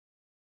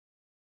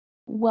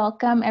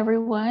Welcome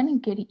everyone,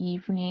 good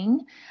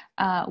evening.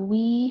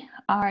 We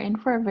are in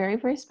for a very,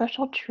 very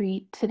special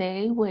treat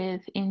today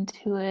with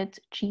Intuit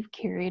Chief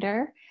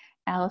Curator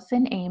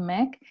Alison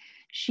Amick.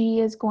 She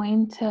is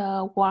going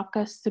to walk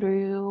us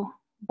through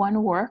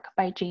one work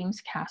by James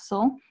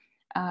Castle,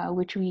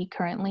 which we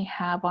currently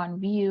have on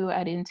view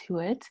at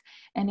Intuit.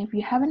 And if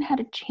you haven't had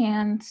a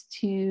chance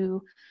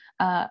to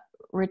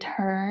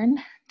return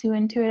to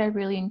Intuit, I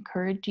really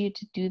encourage you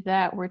to do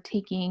that. We're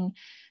taking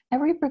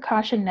every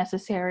precaution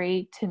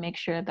necessary to make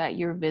sure that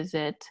your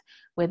visit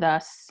with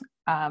us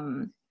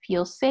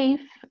feels safe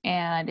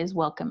and is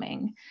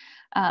welcoming.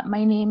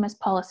 My name is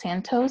Paula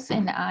Santos,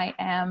 and I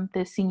am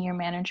the Senior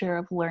Manager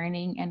of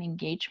Learning and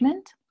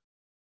Engagement.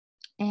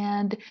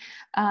 And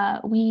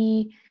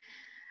we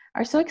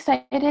are so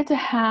excited to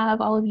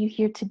have all of you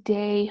here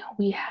today.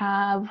 We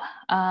have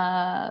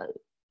a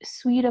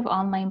suite of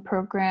online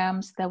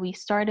programs that we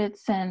started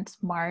since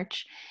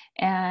March,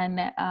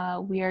 and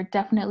we are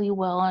definitely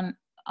well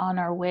on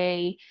our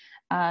way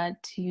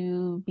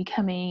to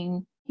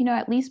becoming,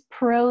 at least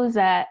pros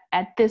at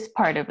this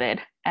part of it,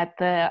 at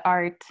the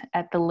art,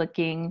 at the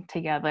looking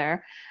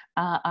together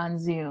on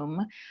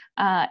Zoom.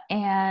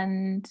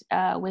 And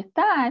with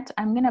that,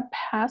 I'm going to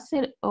pass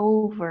it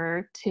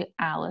over to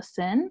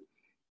Alison,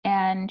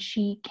 and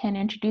she can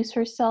introduce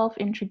herself,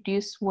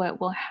 introduce what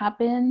will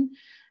happen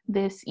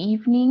this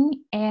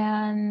evening,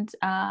 and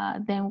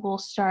then we'll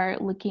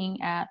start looking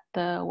at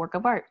the work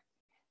of art.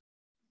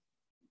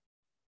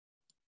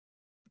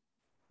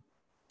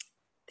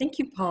 Thank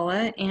you,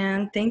 Paula,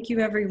 and thank you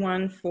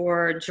everyone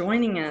for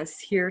joining us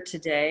here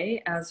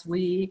today as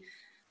we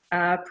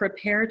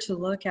prepare to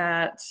look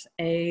at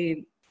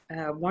a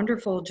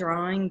wonderful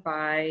drawing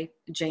by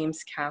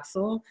James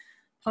Castle.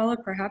 Paula,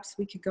 perhaps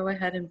we could go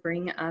ahead and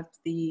bring up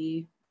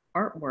the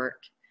artwork.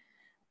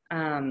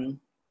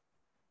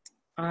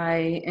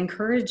 I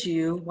encourage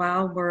you,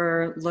 while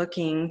we're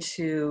looking,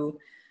 to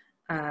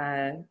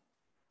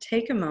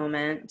take a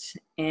moment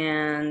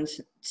and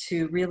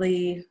to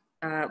really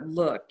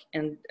look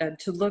and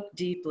to look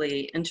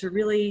deeply and to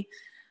really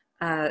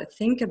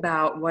think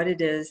about what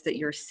it is that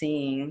you're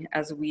seeing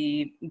as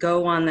we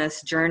go on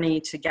this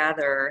journey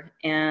together,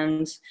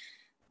 and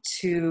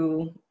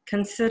to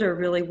consider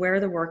really where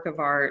the work of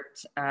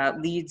art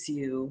leads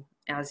you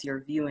as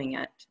you're viewing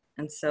it.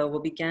 And so we'll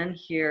begin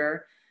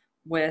here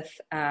with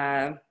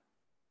an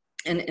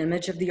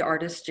image of the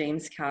artist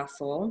James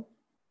Castle.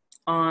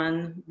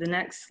 On the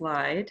next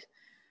slide,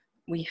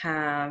 we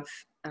have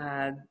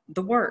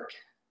the work.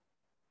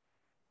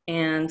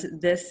 And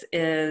this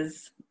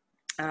is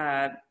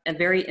a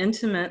very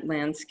intimate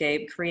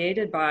landscape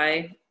created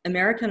by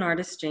American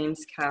artist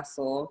James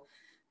Castle,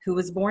 who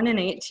was born in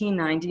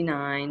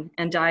 1899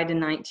 and died in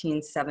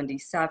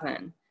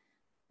 1977.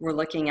 We're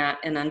looking at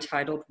an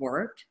untitled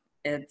work.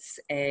 It's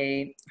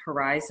a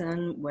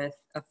horizon with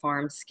a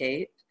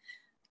farmscape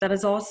that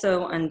is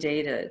also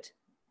undated.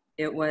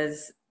 It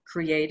was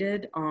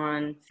created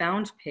on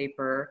found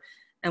paper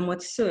and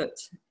with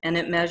soot, and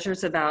it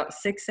measures about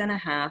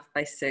 6.5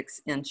 by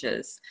 6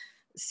 inches.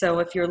 So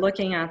if you're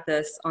looking at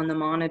this on the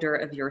monitor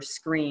of your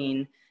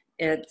screen,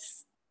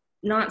 it's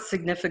not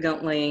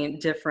significantly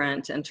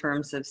different in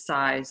terms of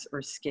size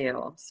or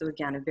scale. So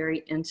again, a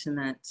very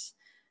intimate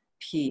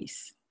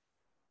piece.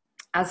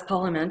 As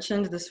Paula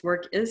mentioned, this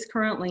work is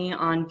currently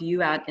on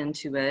view at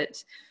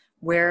Intuit,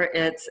 where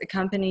it's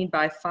accompanied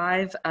by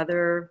 5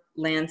 other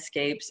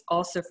landscapes,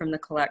 also from the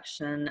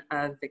collection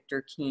of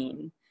Victor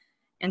Keane.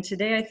 And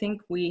today I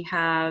think we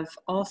have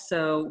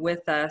also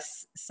with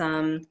us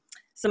some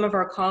of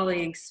our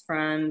colleagues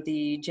from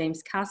the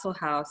James Castle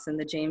House and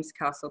the James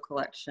Castle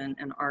Collection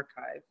and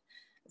Archive.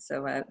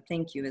 So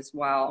thank you as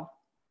well.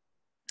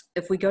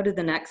 If we go to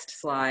the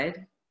next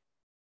slide,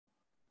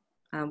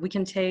 we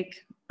can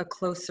take a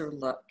closer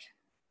look.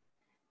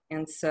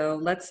 And so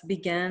let's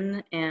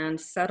begin and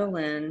settle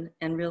in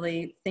and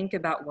really think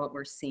about what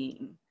we're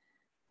seeing.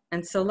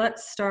 And so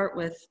let's start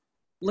with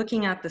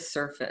looking at the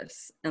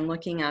surface and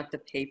looking at the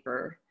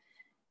paper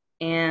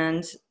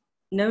and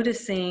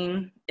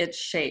noticing its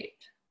shape,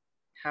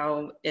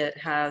 how it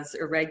has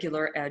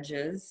irregular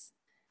edges.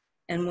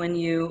 And when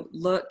you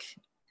look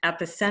at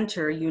the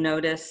center, you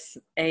notice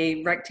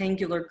a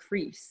rectangular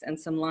crease and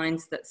some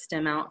lines that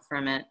stem out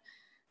from it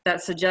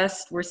that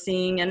suggest we're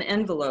seeing an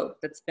envelope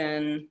that's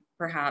been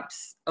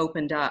perhaps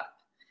opened up.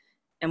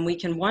 And we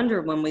can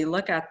wonder when we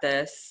look at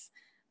this,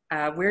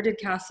 where did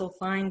Castle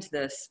find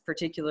this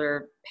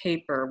particular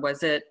paper?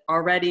 Was it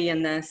already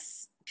in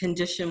this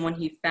condition when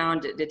he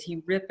found it? Did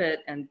he rip it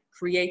and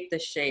create the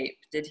shape?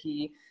 Did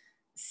he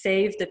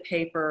save the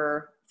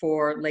paper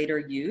for later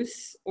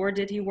use, or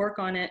did he work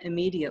on it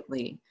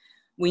immediately?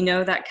 We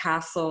know that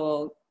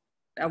Castle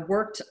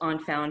worked on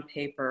found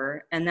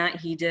paper and that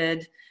he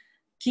did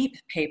keep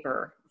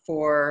paper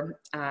for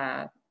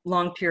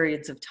long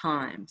periods of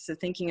time. So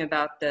thinking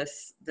about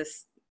this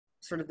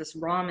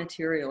raw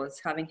material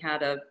as having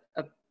had a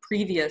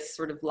previous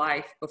sort of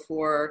life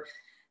before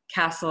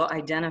Castle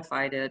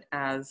identified it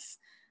as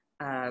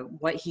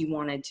what he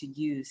wanted to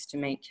use to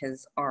make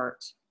his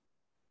art.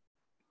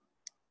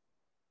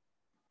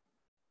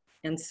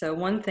 And so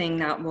one thing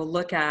that we'll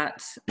look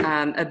at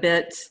a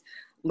bit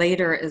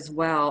later as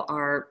well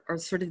are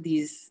sort of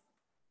these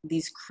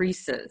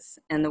creases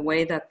and the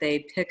way that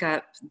they pick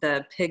up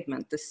the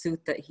pigment, the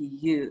soot that he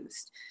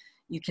used.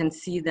 You can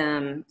see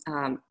them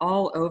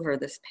all over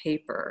this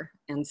paper.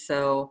 And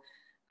so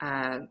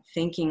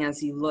thinking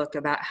as you look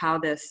about how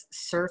this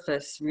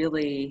surface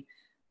really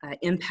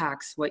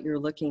impacts what you're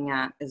looking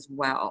at as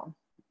well,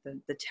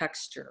 the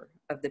texture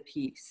of the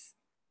piece.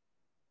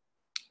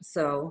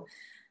 So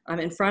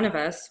in front of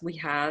us, we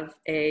have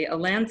a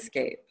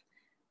landscape.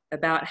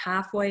 About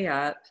halfway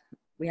up,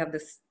 we have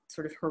this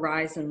sort of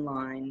horizon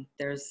line.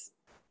 There's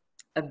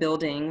a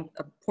building,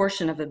 a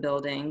portion of a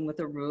building with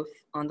a roof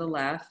on the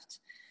left,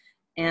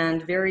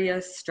 and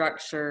various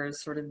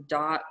structures sort of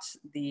dot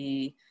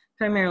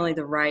primarily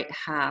the right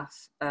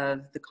half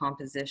of the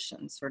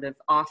composition, sort of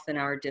off in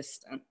our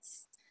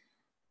distance.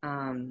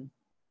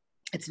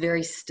 It's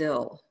very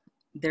still.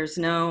 There's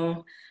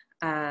no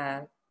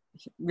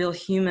real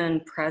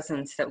human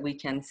presence that we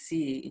can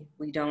see.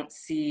 We don't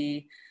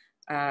see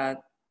a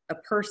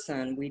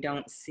person. We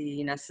don't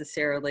see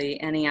necessarily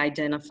any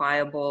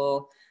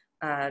identifiable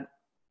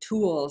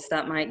tools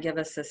that might give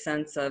us a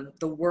sense of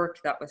the work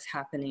that was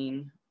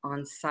happening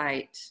on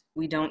site.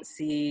 We don't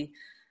see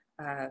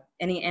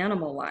any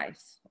animal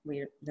life.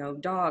 We know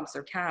dogs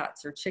or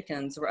cats or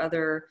chickens or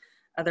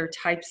other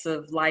types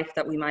of life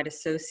that we might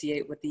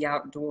associate with the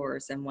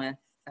outdoors and with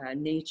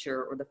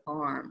nature or the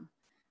farm.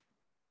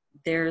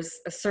 There's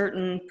a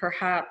certain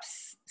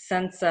perhaps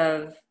sense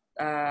of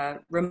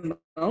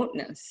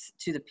remoteness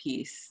to the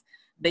piece,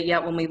 but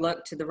yet when we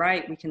look to the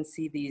right, we can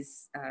see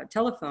these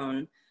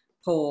telephone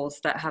poles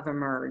that have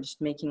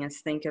emerged, making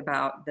us think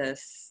about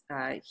this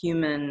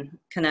human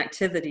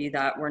connectivity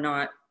that we're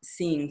not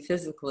seeing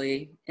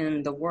physically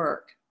in the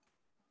work.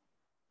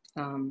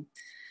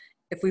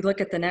 If we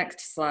look at the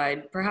next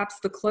slide, perhaps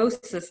the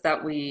closest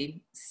that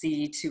we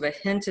see to a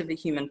hint of a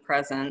human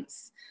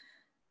presence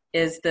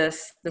is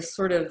this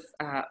sort of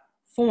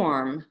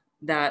form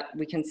that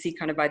we can see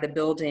kind of by the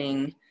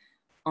building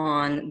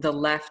on the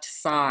left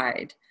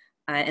side.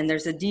 And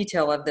there's a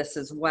detail of this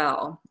as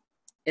well.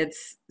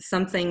 It's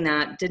something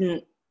that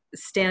didn't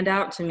stand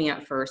out to me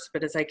at first,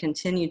 but as I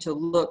continued to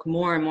look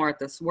more and more at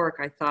this work,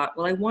 I thought,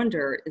 well, I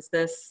wonder,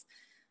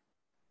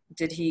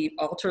 did he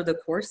alter the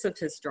course of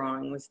his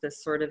drawing? Was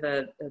this sort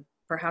of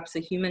perhaps a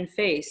human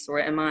face,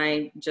 or am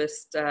I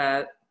just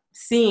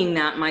seeing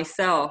that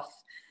myself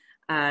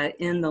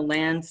in the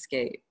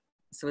landscape?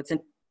 So it's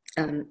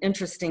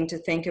interesting to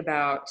think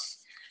about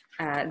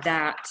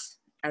that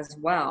as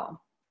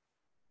well.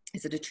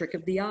 Is it a trick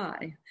of the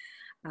eye?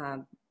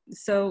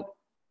 So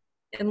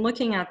in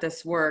looking at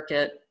this work,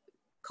 it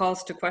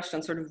calls to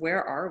question sort of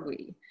where are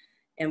we?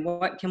 And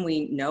what can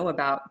we know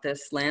about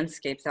this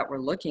landscape that we're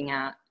looking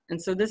at?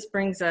 And so this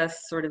brings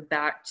us sort of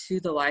back to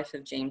the life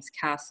of James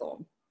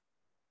Castle.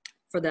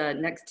 For the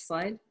next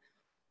slide.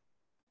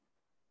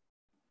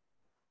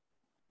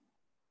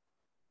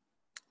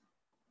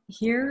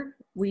 Here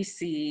we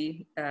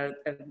see a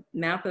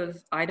map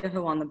of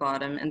Idaho on the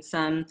bottom and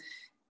some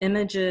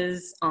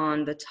images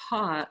on the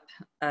top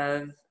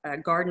of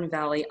Garden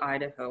Valley,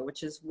 Idaho,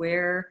 which is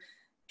where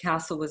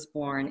Castle was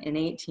born in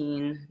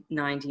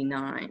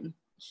 1899.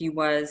 He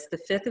was the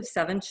fifth of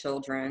 7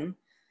 children.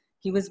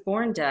 He was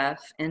born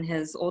deaf, and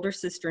his older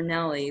sister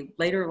Nellie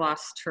later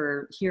lost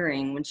her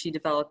hearing when she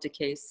developed a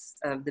case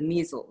of the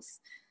measles.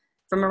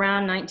 From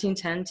around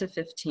 1910 to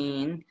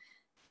 15,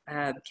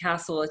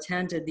 Castle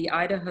attended the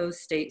Idaho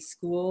State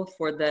School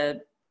for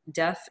the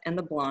Deaf and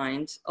the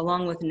Blind,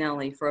 along with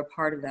Nellie for a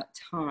part of that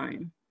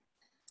time.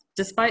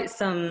 Despite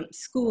some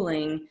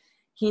schooling,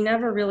 he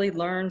never really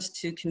learned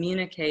to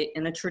communicate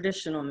in a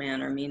traditional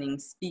manner, meaning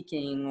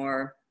speaking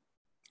or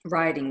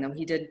writing, though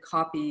he did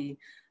copy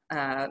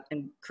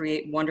and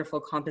create wonderful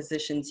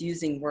compositions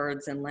using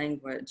words and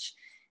language,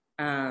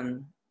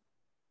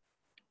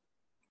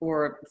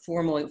 or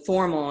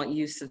formal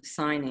use of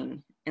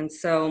signing. And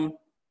so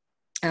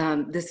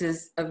this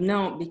is of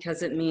note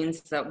because it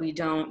means that we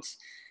don't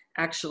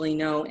actually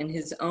know in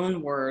his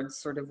own words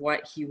sort of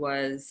what he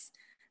was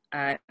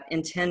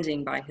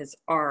intending by his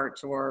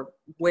art or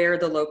where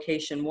the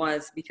location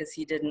was, because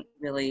he didn't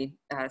really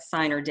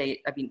sign or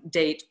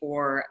date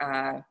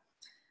or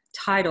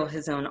title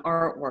his own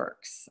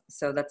artworks.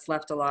 So that's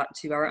left a lot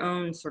to our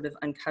own sort of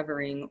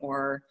uncovering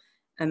or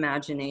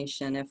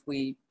imagination if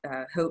we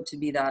hope to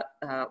be that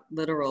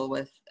literal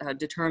with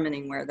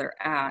determining where they're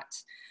at.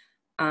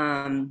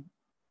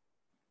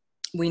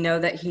 We know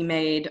that he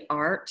made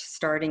art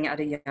starting at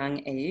a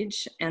young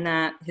age, and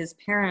that his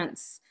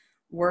parents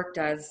worked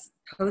as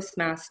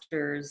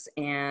postmasters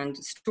and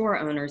store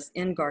owners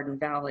in Garden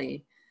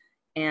Valley,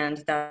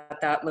 and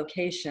that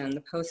location,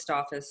 the post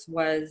office,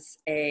 was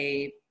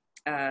a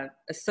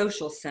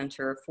social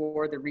center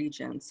for the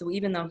region. So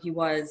even though he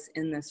was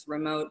in this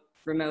remote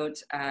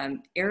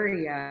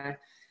area,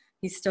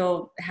 he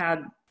still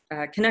had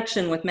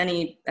connection with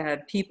many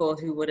people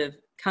who would have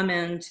come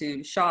in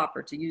to shop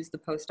or to use the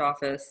post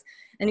office,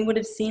 and he would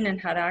have seen and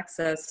had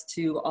access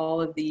to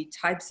all of the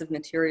types of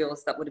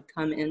materials that would have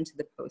come into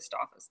the post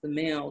office, the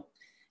mail,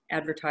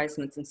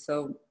 advertisements, and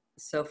so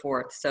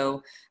forth.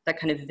 So that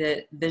kind of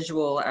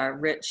visual,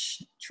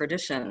 rich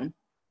tradition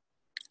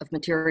of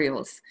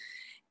materials.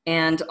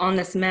 And on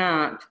this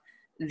map,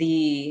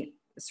 the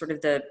sort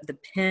of the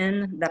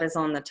pin that is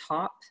on the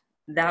top,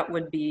 that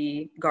would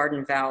be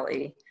Garden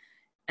Valley.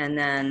 And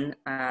then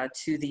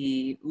to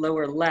the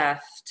lower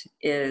left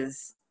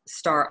is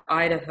Star,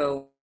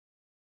 Idaho.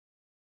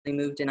 They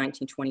moved in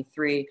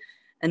 1923.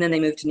 And then they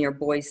moved to near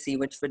Boise,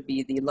 which would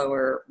be the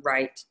lower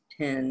right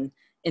pin,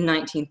 in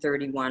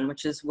 1931,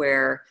 which is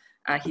where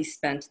he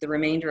spent the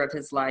remainder of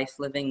his life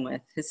living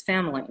with his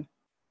family.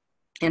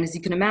 And as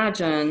you can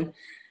imagine,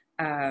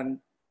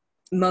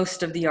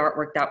 most of the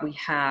artwork that we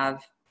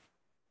have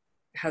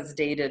has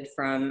dated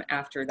from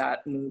after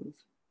that move.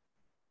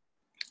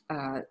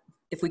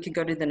 If we could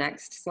go to the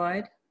next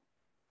slide.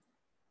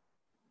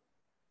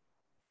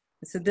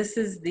 So this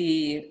is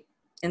the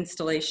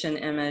installation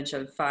image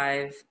of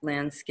 5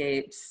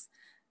 landscapes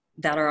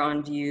that are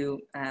on view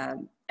at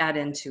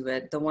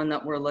Intuit. The one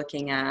that we're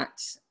looking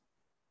at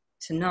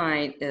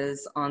tonight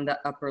is on the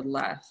upper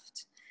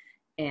left.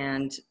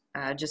 And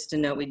just to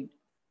note, we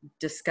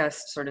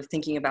discussed sort of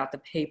thinking about the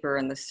paper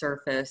and the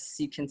surface.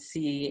 You can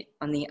see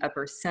on the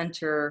upper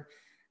center,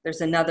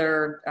 there's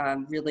another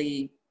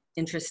really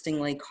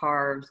interestingly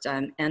carved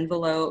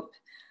envelope.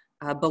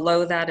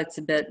 Below that, it's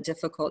a bit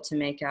difficult to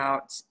make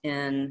out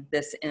in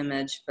this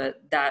image,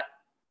 but that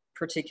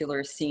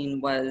particular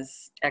scene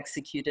was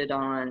executed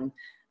on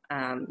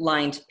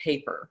lined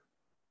paper.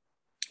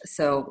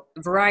 So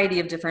a variety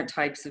of different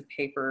types of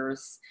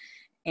papers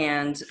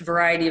and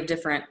variety of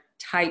different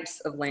types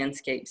of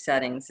landscape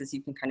settings, as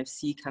you can kind of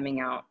see coming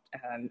out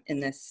in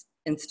this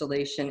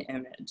installation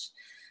image.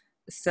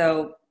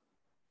 So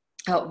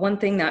one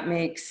thing that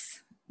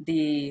makes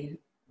the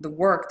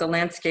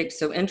landscape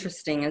so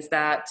interesting is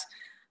that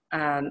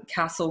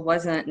Castle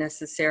wasn't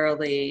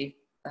necessarily,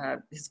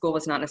 his goal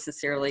was not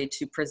necessarily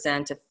to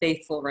present a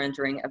faithful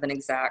rendering of an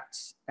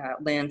exact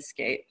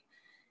landscape.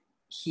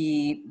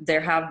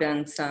 There have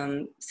been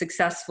some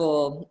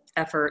successful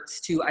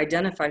efforts to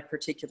identify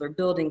particular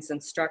buildings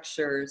and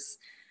structures,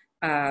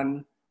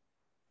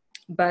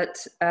 but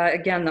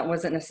again, that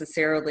wasn't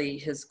necessarily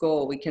his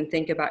goal. We can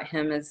think about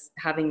him as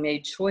having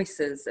made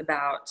choices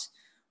about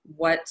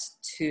what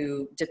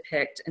to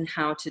depict and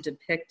how to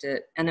depict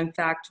it. And in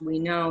fact, we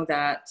know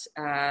that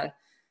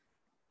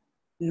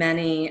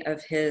many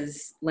of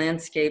his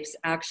landscapes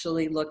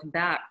actually look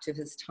back to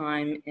his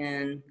time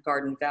in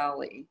Garden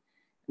Valley,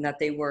 and that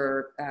they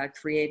were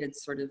created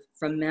sort of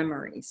from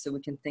memory. So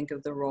we can think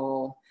of the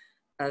role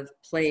of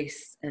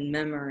place and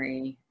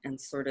memory and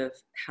sort of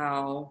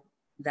how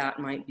that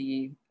might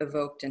be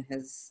evoked in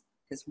his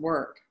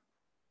work.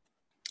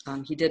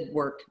 He did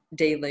work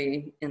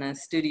daily in a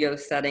studio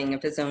setting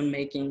of his own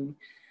making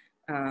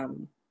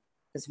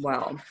as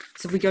well.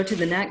 So if we go to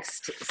the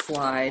next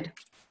slide,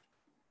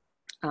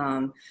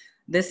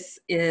 this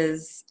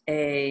is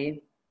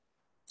a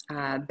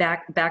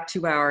back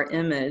to our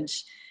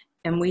image,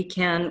 and we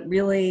can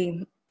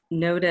really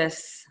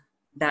notice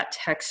that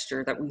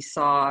texture that we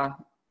saw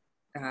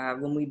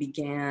when we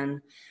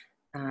began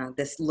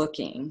this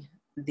looking,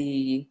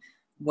 the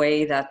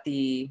way that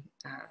the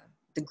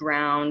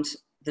ground,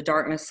 the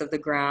darkness of the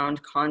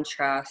ground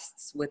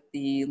contrasts with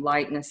the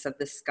lightness of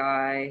the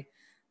sky,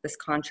 this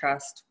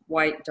contrast,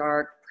 white,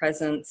 dark,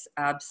 presence,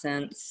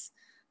 absence.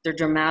 There are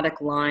dramatic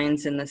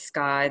lines in the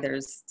sky.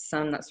 There's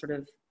some that sort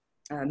of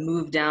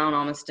move down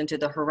almost into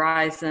the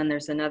horizon.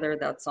 There's another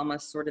that's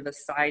almost sort of a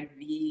side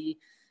V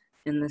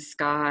in the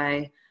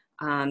sky.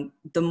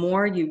 The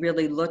more you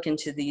really look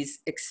into these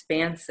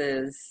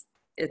expanses,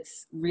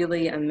 it's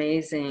really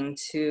amazing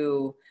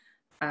to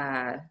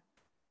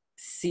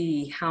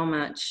see how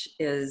much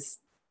is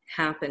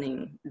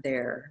happening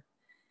there,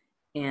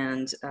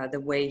 and the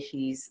way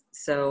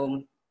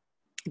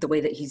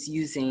that he's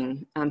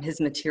using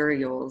his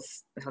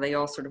materials, how they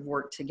all sort of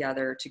work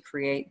together to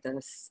create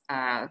this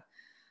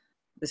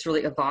this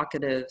really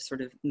evocative sort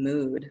of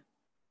mood.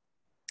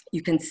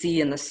 You can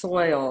see in the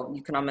soil,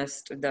 you can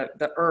almost,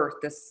 the earth,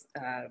 this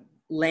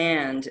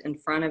land in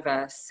front of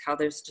us, how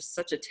there's just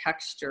such a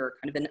texture,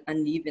 kind of an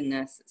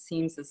unevenness. It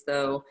seems as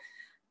though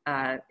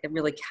it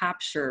really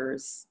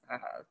captures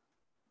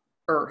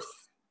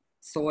earth,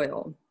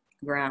 soil,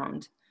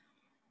 ground.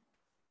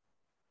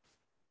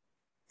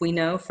 We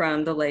know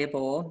from the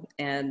label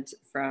and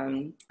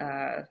from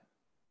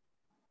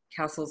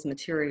Castle's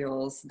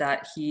materials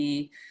that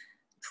he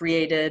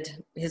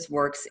created his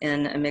works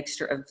in a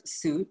mixture of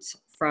soot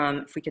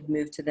from, if we could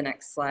move to the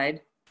next slide,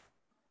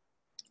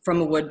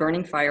 from a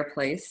wood-burning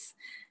fireplace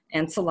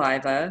and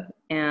saliva,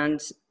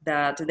 and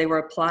that they were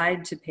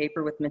applied to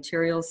paper with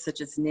materials such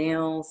as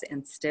nails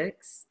and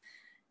sticks.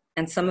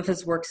 And some of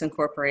his works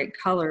incorporate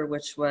color,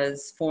 which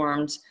was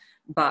formed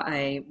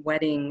by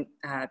wetting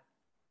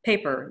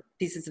paper,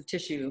 pieces of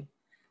tissue,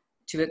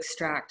 to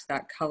extract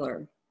that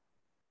color.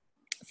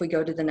 If we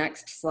go to the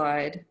next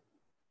slide,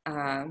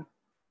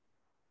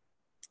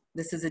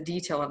 this is a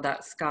detail of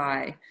that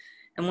sky.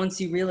 And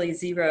once you really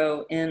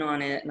zero in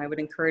on it, and I would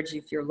encourage you,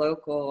 if you're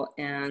local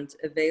and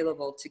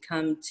available, to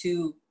come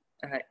to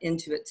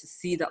Intuit to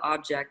see the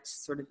object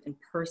sort of in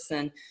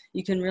person,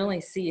 you can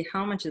really see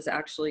how much is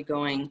actually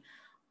going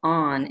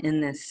on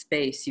in this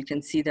space. You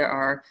can see there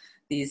are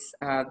these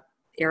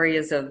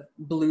areas of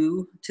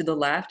blue to the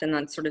left, and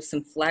then sort of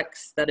some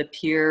flecks that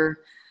appear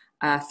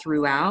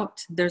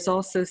throughout. There's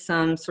also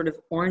some sort of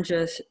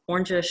orangish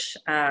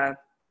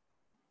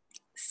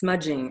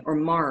smudging or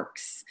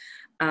marks,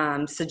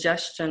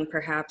 suggestion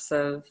perhaps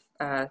of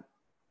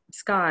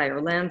sky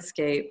or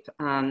landscape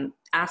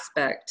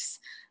aspects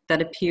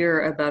that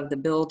appear above the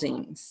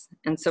buildings.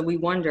 And so we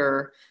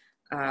wonder,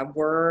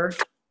 were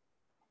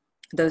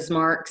those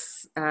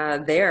marks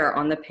there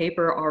on the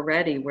paper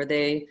already? Were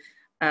they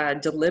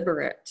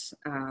deliberate?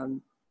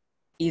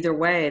 Either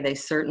way, they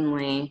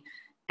certainly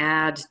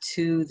add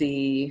to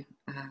the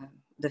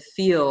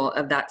feel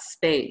of that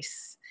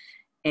space.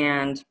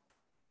 And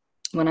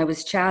when I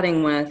was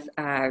chatting with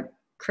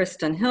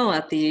Kristen Hill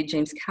at the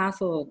James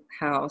Castle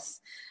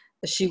House,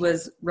 she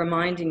was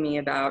reminding me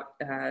about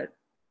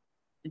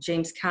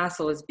James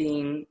Castle as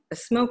being a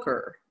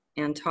smoker,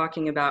 and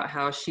talking about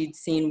how she'd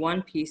seen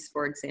one piece,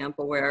 for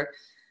example, where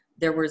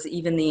there was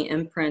even the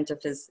imprint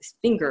of his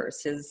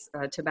fingers, his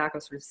tobacco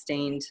sort of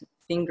stained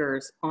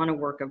fingers on a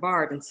work of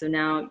art. And so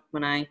now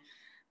when I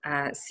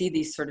see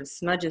these sort of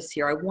smudges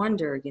here, I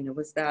wonder, you know,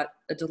 was that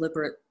a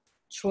deliberate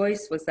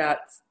choice? Was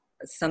that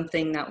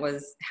something that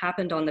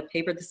happened on the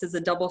paper? This is a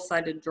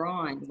double-sided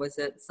drawing. Was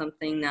it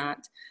something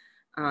that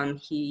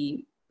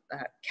he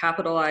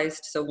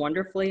capitalized so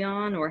wonderfully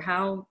on, or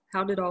how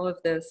did all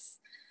of this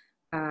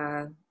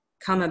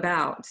come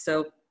about?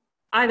 So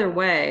either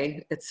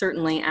way, it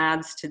certainly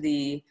adds to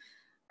the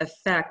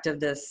effect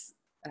of this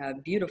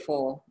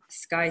beautiful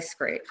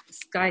skyscape.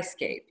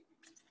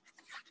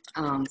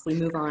 If we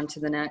move on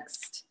to the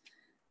next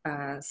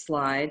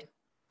slide.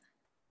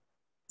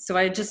 So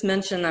I just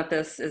mentioned that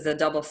this is a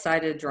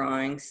double-sided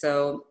drawing.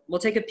 So we'll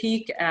take a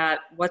peek at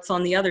what's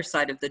on the other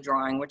side of the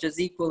drawing, which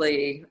is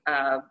equally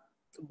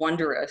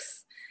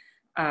wondrous.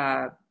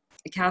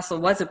 Castle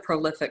was a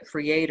prolific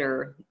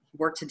creator. He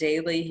worked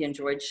daily. He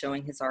enjoyed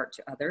showing his art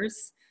to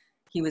others.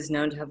 He was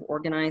known to have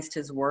organized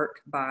his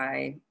work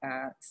by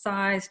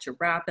size, to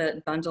wrap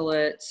it, bundle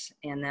it,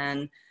 and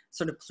then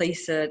sort of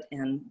place it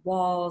in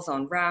walls,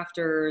 on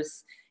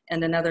rafters,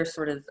 and in other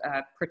sort of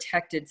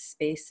protected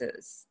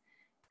spaces.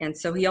 And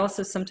so he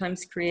also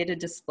sometimes created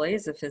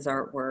displays of his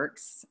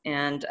artworks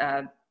and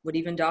would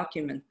even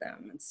document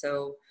them. And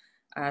so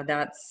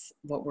that's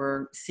what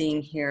we're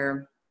seeing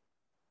here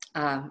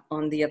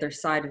on the other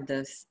side of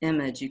this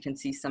image. You can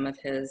see some of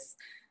his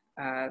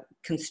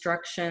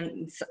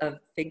constructions of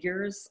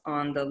figures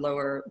on the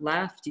lower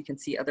left. You can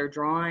see other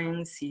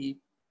drawings. He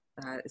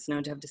is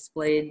known to have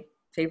displayed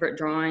favorite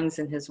drawings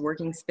in his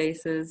working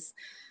spaces.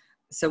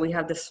 So we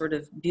have this sort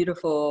of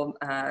beautiful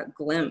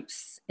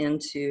glimpse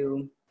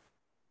into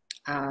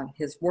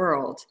his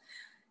world.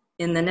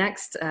 In the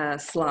next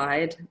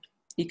slide,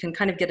 you can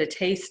kind of get a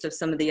taste of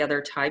some of the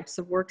other types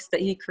of works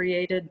that he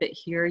created, but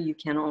here you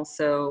can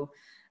also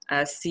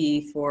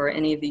see, for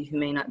any of you who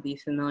may not be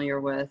familiar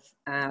with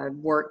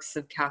works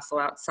of Castle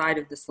outside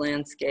of this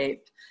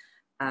landscape,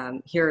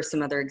 here are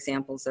some other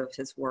examples of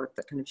his work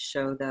that kind of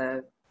show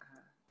the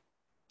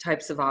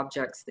types of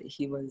objects that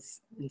he was,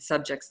 and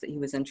subjects that he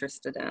was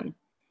interested in. And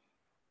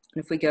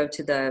if we go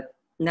to the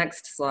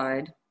next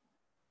slide,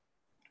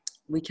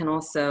 we can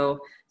also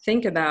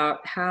think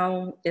about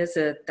how is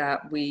it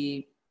that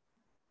we,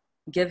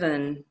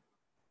 given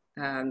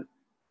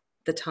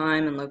the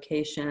time and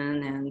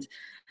location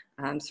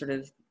and sort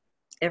of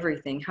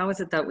everything, how is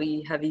it that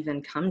we have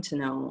even come to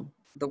know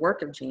the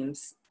work of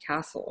James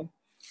Castle?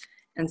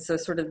 And so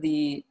sort of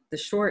the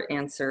short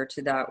answer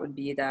to that would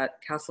be that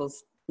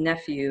Castle's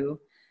nephew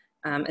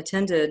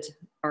attended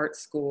art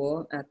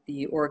school at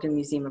the Oregon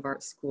Museum of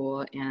Art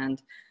School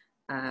and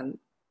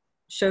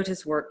showed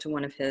his work to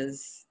one of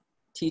his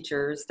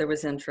teachers. There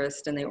was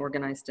interest, and they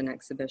organized an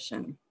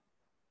exhibition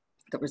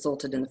that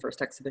resulted in the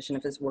first exhibition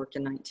of his work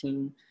in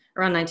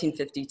around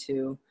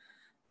 1952.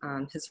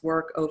 His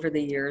work over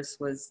the years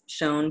was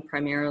shown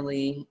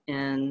primarily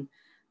in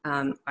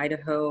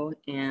Idaho,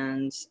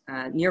 and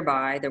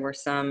nearby there were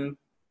some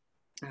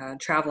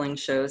traveling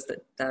shows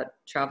that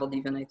traveled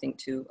even, I think,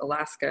 to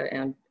Alaska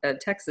and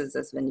Texas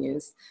as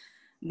venues.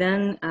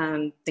 Then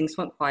things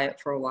went quiet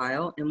for a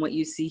while, and what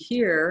you see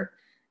here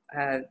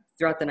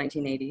throughout the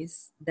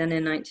 1980s, then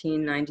in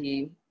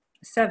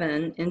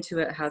 1997,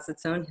 Intuit has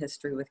its own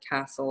history with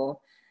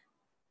Castle,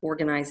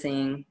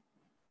 organizing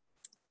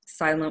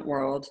Silent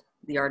World,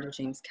 the Art of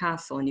James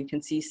Castle, and you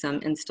can see some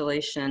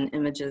installation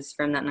images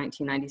from that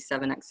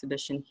 1997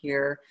 exhibition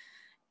here.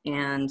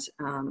 And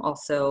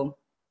also,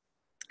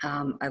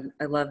 I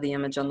love the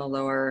image on the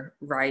lower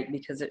right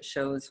because it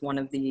shows one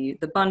of the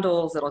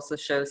bundles. It also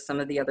shows some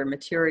of the other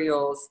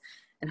materials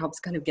and helps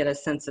kind of get a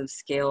sense of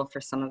scale for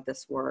some of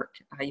this work.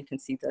 You can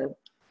see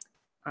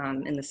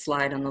in the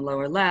slide on the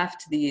lower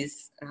left,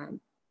 these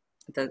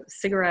the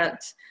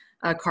cigarette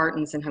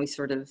cartons and how he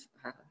sort of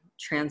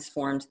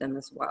transformed them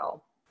as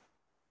well.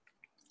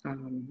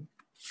 And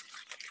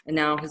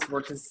now his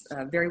work is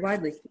very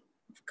widely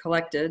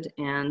collected,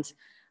 and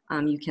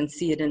you can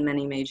see it in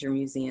many major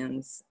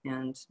museums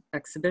and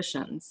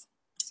exhibitions.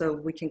 So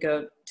we can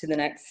go to the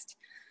next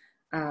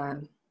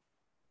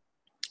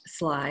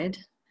slide.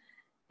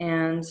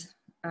 And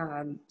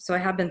so I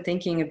have been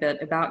thinking a bit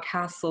about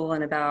Castle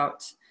and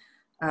about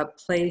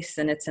place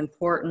and its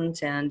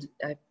importance. And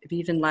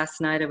even last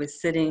night I was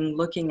sitting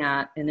looking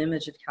at an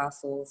image of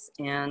Castle's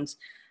and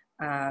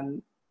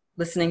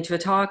listening to a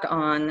talk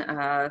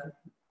on,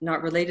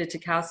 not related to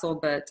Castle,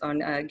 but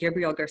on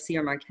Gabriel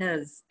Garcia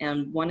Marquez.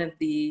 And one of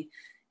the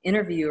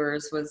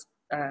interviewers was,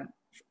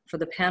 for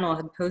the panel,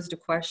 had posed a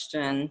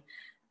question,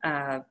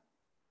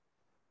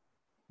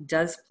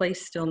 does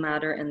place still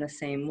matter in the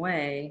same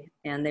way?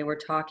 And they were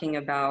talking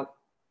about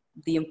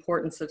the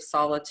importance of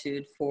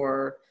solitude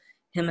for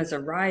him as a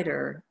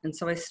writer. And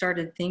so I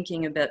started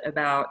thinking a bit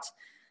about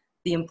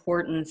the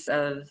importance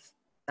of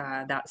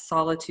that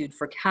solitude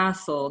for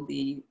Castle,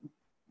 the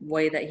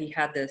way that he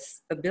had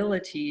this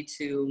ability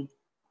to,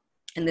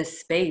 in this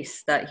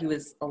space that he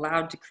was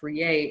allowed to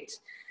create,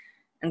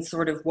 and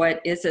sort of what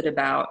is it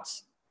about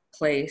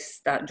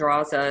place that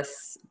draws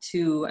us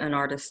to an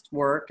artist's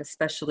work,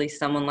 especially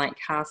someone like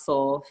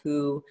Castle,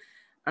 who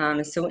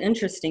is so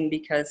interesting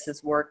because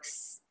his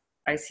works,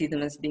 I see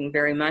them as being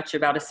very much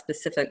about a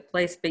specific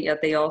place, but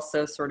yet they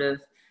also sort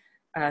of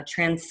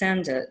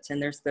transcend it. And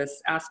there's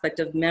this aspect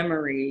of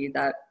memory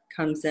that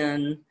comes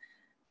in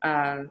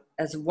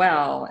as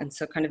well. And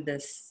so kind of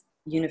this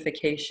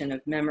unification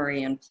of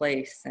memory and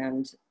place.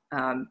 And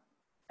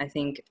I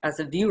think as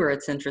a viewer,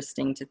 it's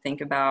interesting to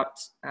think about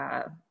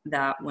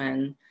that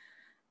when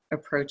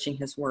approaching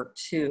his work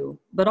too.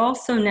 But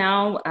also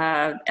now,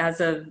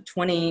 as of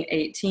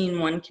 2018,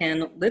 one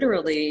can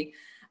literally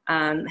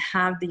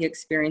have the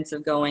experience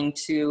of going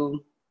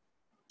to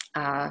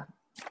a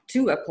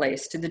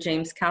place, to the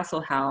James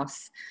Castle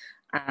House,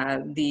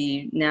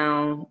 the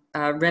now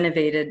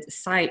renovated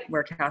site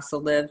where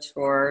Castle lived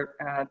for,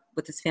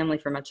 with his family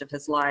for much of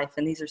his life.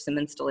 And these are some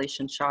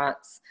installation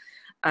shots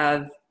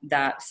of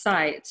that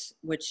site,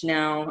 which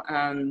now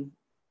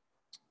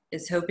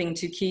is hoping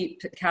to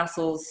keep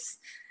Castle's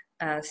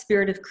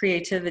spirit of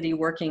creativity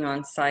working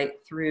on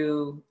site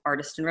through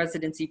artist in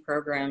residency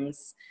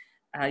programs.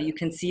 You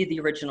can see the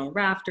original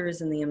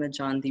rafters in the image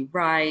on the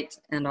right,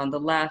 and on the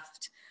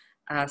left,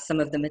 some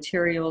of the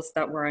materials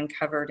that were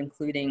uncovered,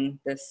 including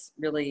this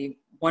really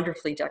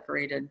wonderfully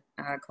decorated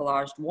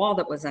collaged wall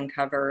that was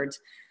uncovered.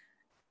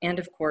 And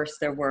of course,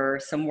 there were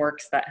some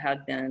works that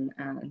had been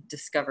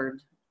discovered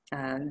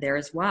there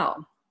as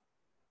well.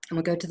 And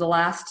we'll go to the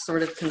last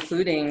sort of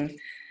concluding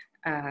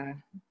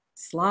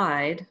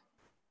slide.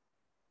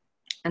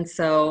 And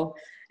so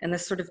in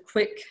this sort of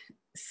quick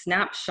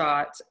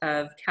snapshot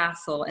of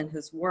Castle and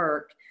his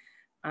work,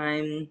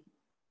 I'm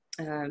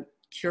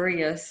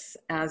curious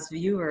as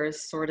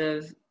viewers sort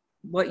of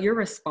what your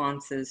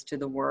response is to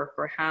the work,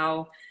 or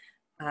how,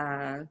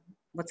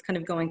 what's kind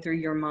of going through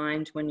your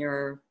mind when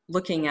you're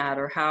looking at,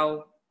 or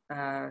how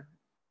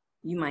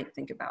you might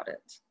think about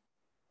it.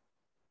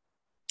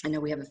 I know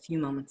we have a few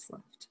moments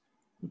left.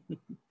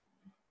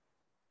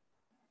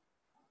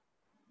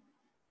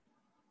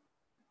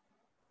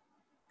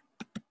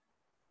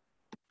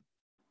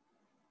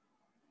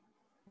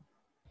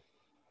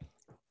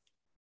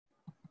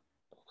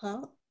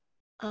 Well,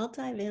 I'll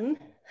dive in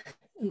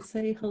and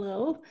say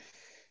hello.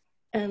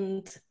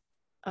 And,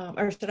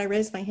 or should I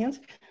raise my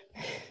hand?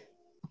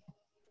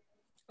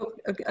 Oh,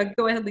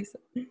 go ahead, Lisa.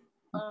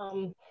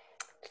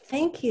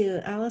 Thank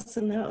you,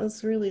 Allison. That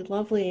was really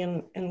lovely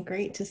and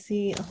great to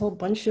see a whole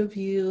bunch of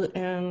you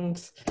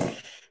and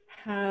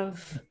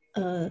have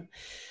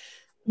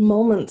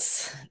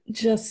moments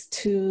just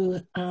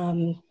to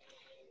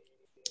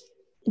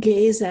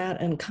gaze at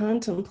and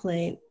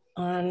contemplate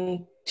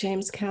on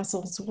James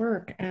Castle's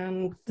work.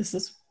 And this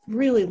is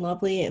really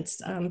lovely.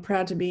 I'm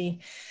proud to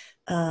be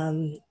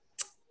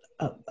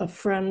a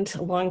friend,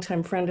 a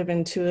longtime friend of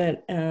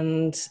Intuit,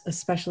 and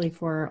especially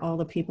for all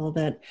the people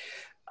that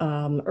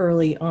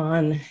early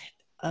on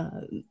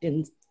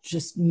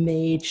just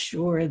made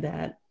sure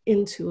that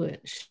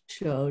Intuit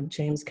showed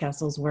James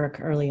Castle's work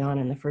early on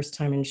in the first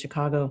time in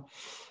Chicago.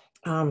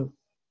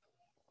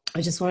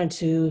 I just wanted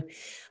to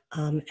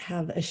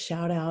have a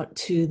shout out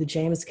to the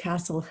James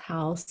Castle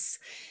House.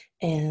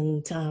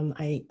 And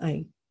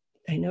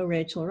I know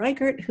Rachel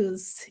Reichert,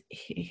 who's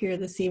here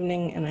this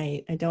evening, and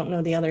I don't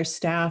know the other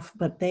staff,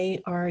 but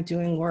they are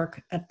doing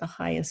work at the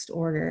highest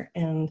order.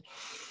 And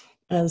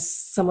as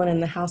someone in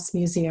the House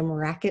Museum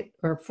Racket,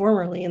 or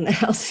formerly in the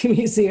House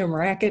Museum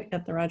Racket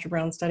at the Roger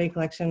Brown Study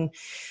Collection,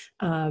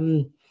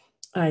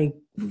 I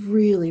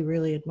really,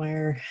 really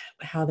admire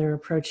how they're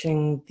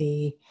approaching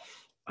the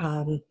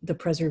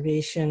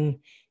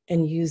preservation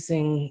and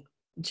using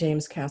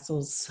James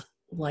Castle's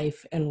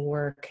life and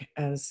work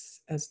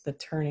as the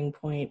turning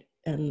point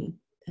and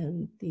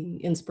the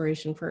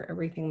inspiration for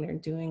everything they're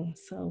doing.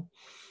 So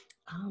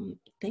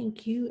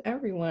Thank you,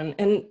 everyone.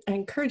 And I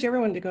encourage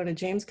everyone to go to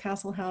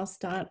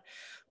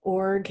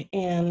jamescastlehouse.org.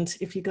 And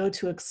if you go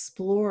to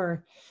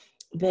Explore,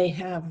 they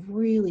have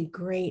really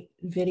great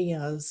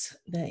videos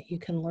that you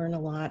can learn a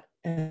lot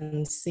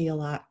and see a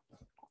lot.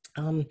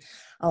 I'll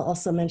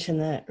also mention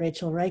that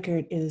Rachel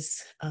Reichert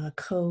is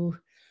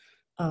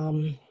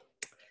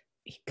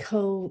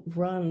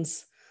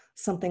co-runs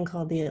something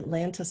called the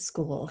Atlanta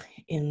School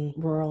in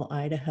rural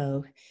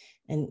Idaho,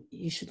 and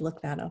you should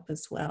look that up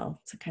as well.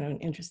 It's a kind of an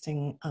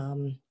interesting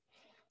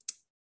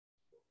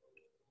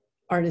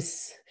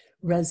artist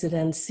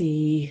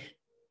residency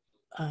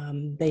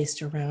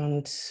based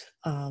around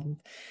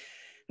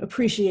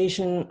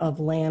appreciation of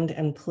land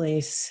and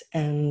place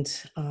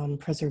and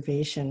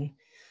preservation.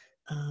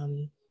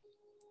 I'm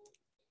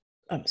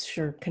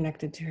sure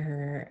connected to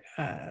her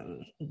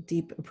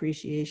deep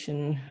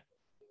appreciation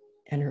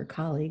and her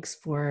colleagues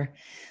for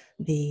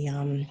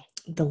the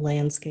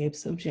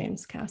landscapes of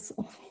James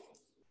Castle.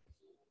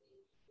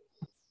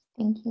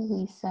 Thank you,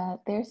 Lisa.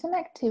 There's some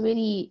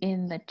activity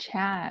in the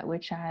chat,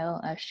 which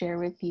I'll share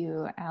with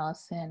you,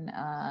 Allison,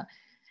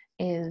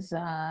 there's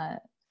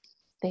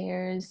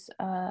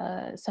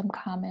some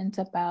comments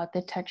about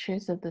the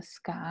textures of the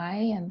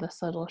sky and the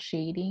subtle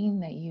shading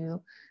that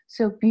you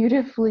so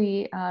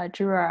beautifully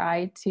drew our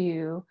eye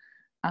to,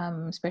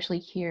 especially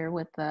here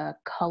with the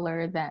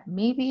color that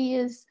maybe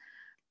is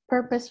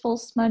purposeful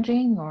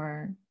smudging,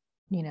 or,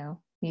 you know,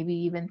 maybe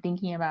even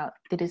thinking about,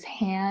 did his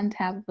hand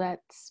have that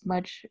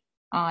smudge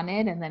on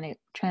it and then it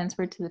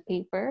transferred to the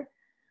paper?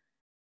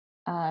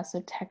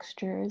 So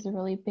texture is a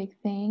really big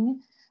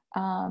thing.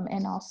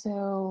 And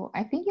also,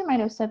 I think you might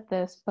have said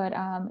this, but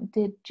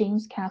did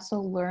James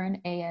Castle learn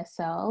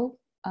ASL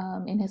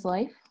in his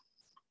life?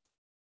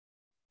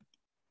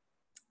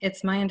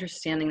 It's my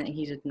understanding that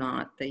he did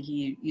not, that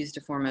he used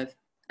a form of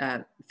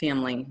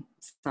family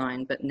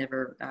sign, but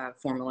never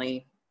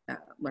formally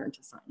learned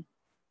to sign.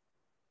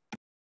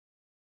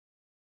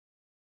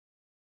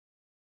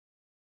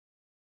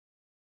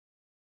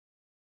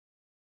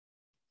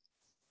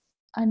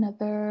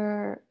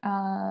 Another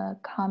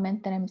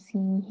comment that I'm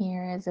seeing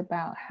here is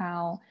about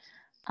how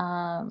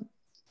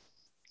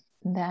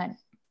that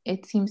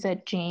it seems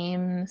that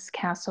James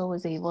Castle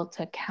was able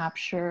to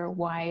capture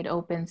wide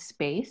open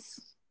space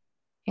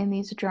in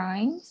these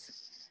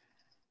drawings.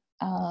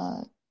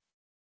 And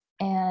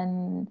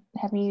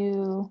have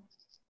you,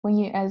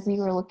 as you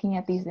were looking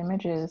at these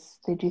images,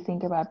 did you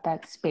think about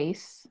that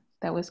space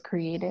that was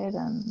created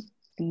on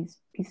these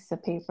pieces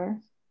of paper?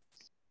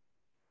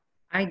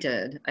 I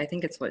did. I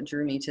think it's what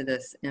drew me to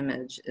this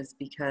image, is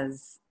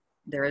because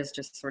there is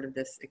just sort of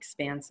this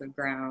expanse of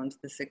ground,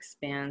 this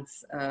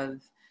expanse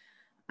of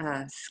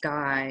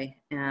sky,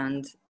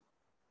 and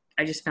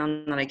I just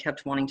found that I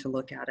kept wanting to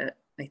look at it.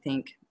 I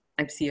think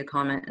I see a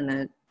comment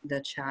in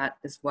the chat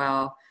as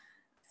well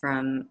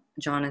from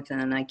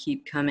Jonathan. I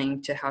keep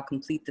coming to how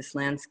complete this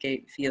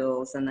landscape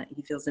feels, and that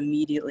he feels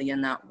immediately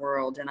in that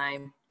world. And I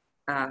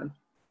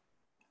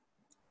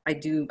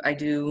do.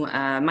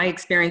 My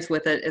experience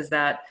with it is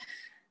that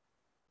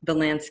the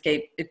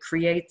landscape, it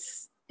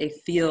creates a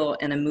feel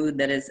and a mood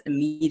that is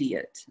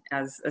immediate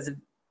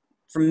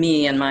for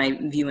me and my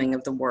viewing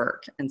of the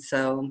work. And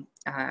so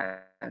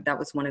that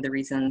was one of the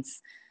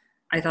reasons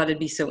I thought it'd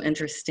be so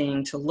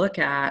interesting to look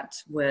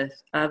at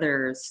with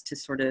others, to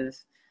sort of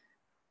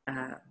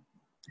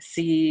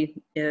see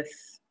if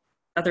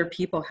other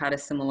people had a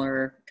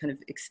similar kind of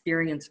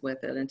experience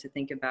with it, and to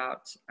think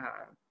about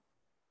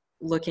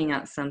looking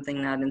at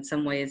something that in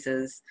some ways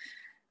is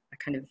a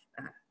kind of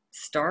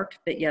stark,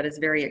 but yet is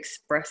very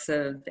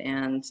expressive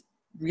and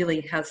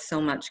really has so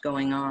much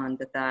going on,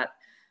 but that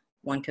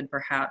one could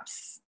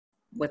perhaps,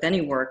 with any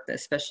work,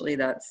 especially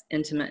that's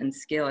intimate in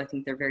scale, I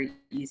think they're very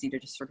easy to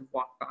just sort of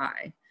walk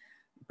by.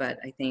 But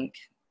I think,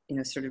 you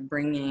know, sort of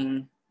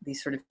bringing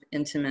these sort of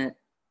intimate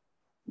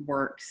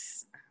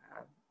works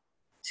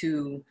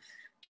to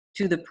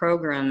the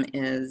program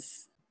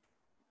is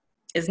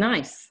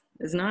nice.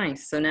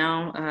 So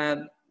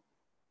now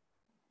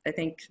I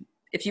think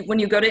when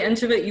you go to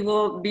Intuit, you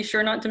will be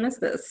sure not to miss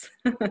this.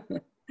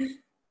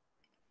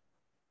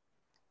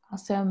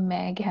 Also,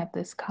 Meg had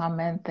this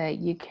comment that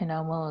you can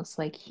almost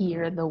like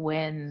hear the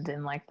wind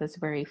in like this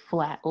very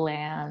flat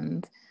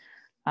land.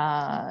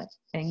 And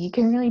you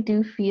can really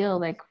do feel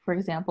like, for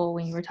example,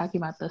 when you were talking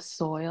about the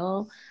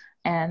soil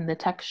and the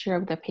texture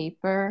of the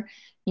paper,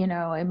 you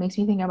know, it makes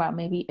me think about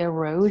maybe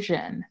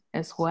erosion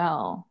as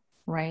well,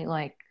 right?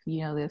 Like,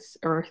 you know, this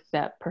earth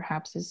that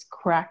perhaps is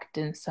cracked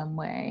in some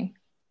way.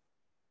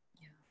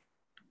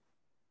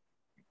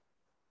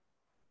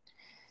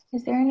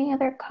 Is there any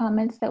other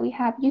comments that we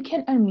have? You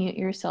can unmute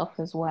yourself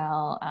as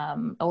well,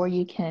 or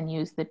you can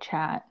use the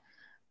chat.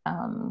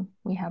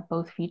 We have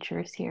both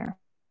features here.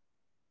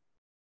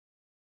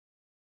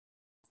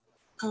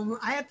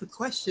 I have a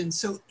question.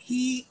 So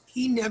he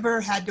never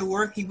had to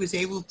work. He was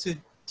able to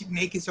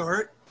make his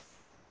art.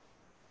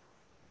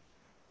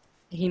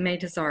 He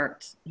made his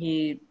art.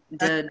 He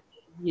did.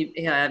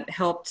 He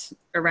helped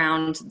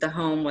around the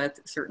home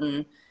with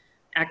certain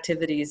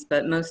activities,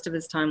 but most of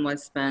his time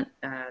was spent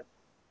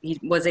he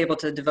was able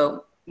to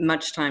devote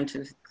much time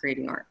to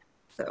creating art.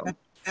 So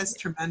that's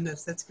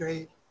tremendous. That's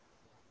great.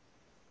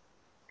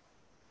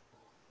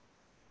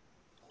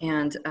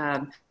 And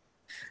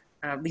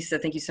Lisa,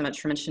 thank you so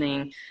much for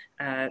mentioning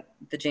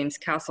the James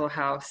Castle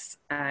House.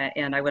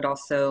 And I would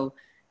also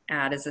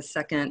add as a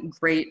second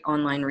great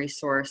online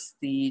resource,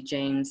 the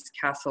James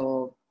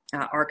Castle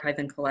Archive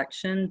and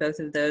Collection. Both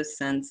of those,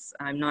 since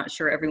I'm not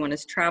sure everyone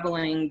is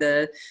traveling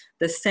the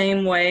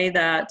same way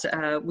that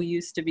we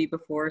used to be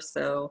before.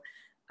 So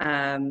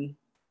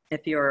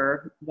if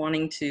you're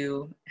wanting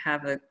to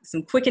have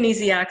some quick and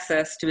easy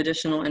access to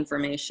additional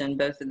information,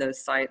 both of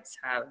those sites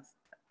have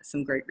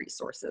some great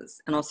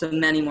resources, and also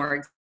many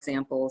more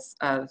examples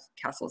of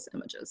Castle's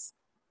images.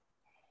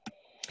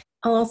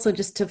 I'll also,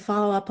 just to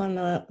follow up on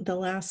the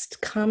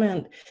last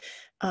comment,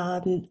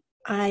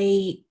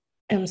 I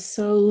am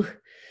so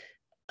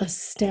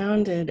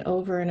astounded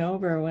over and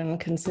over when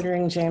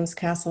considering James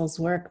Castle's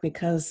work,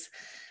 because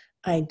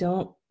I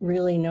don't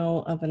really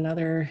know of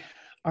another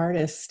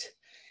artist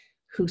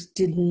who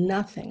did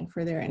nothing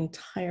for their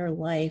entire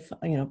life,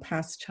 you know,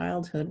 past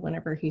childhood,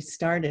 whenever he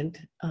started,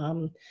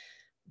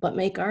 but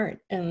make art.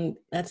 And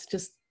that's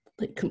just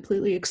like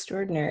completely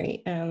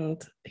extraordinary. And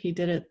he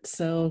did it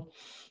so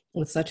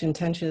with such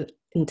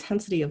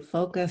intensity of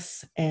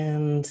focus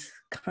and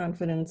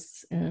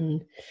confidence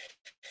and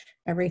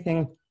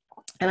everything.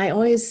 And I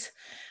always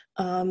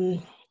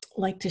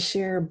like to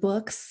share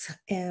books.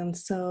 And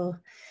so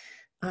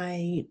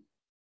I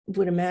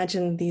would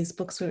imagine these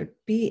books would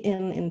be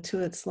in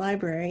Intuit's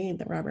library,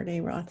 the Robert A.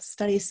 Roth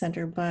Study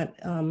Center, but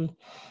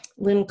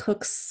Lynn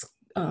Cook's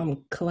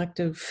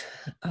collective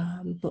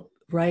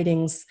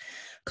writings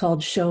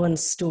called Show and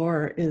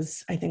Store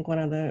is, I think, one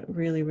of the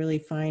really, really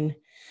fine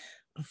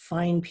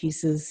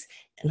pieces.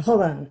 And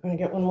hold on, I'm gonna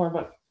get one more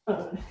book.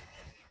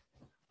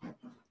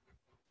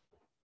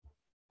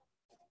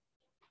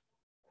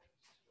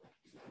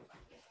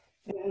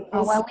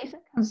 While Lisa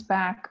comes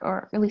back,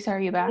 or Lisa,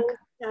 are you back?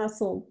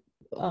 Castle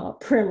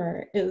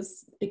Primer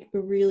is a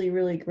really,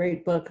 really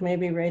great book.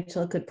 Maybe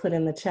Rachel could put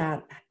in the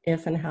chat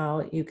if and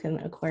how you can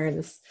acquire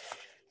this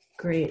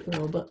great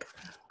little book.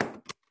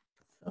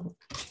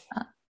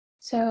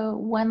 So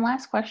one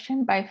last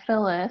question by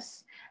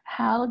Phyllis.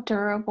 How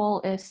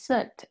durable is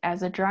soot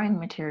as a drawing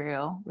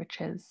material?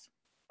 Which is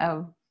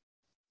a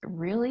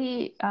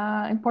really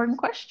important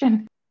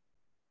question.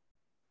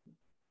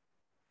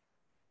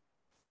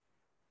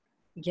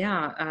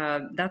 Yeah,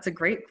 that's a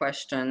great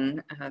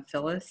question,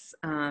 Phyllis.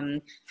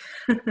 I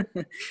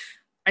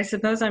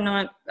suppose I'm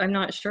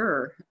not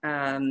sure.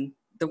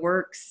 The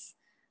works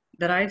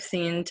that I've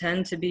seen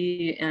tend to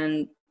be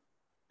in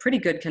pretty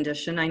good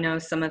condition. I know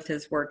some of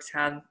his works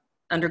have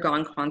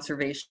undergone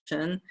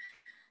conservation.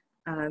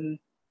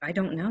 I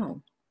don't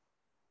know.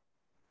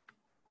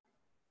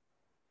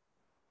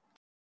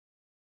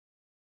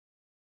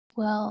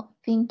 Well,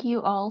 thank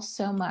you all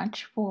so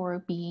much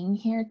for being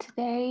here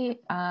today.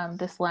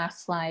 This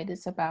last slide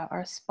is about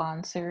our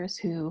sponsors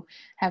who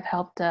have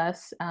helped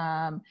us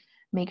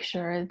make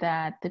sure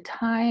that the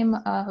time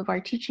of our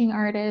teaching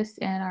artists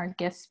and our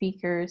guest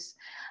speakers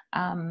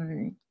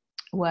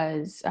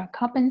was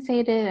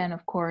compensated, and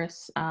of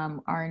course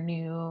our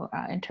new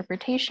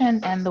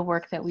interpretation and the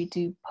work that we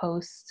do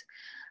post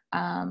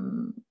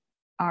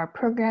our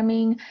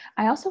programming.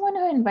 I also want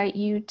to invite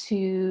you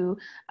to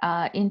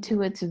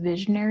Intuit's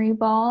Visionary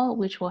Ball,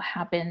 which will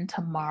happen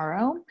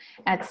tomorrow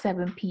at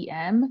 7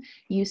 p.m.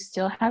 You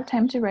still have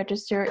time to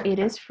register. It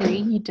is free.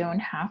 You don't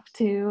have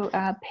to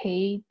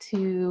pay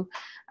to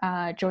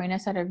join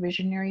us at our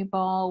Visionary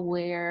Ball,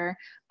 where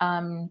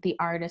the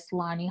artist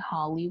Lonnie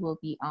Hawley will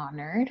be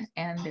honored,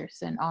 and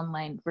there's an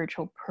online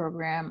virtual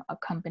program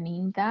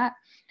accompanying that.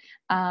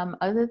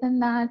 Other than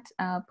that,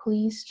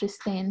 please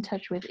just stay in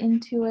touch with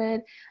Intuit.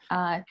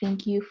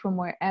 Thank you from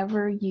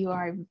wherever you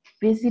are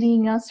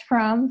visiting us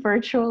from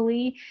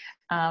virtually.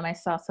 I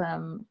saw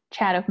some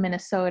chat of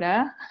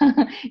Minnesota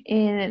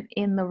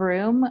in the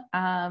room,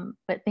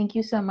 but thank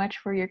you so much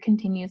for your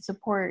continued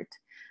support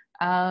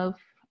of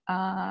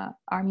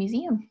our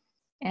museum,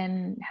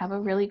 and have a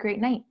really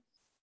great night.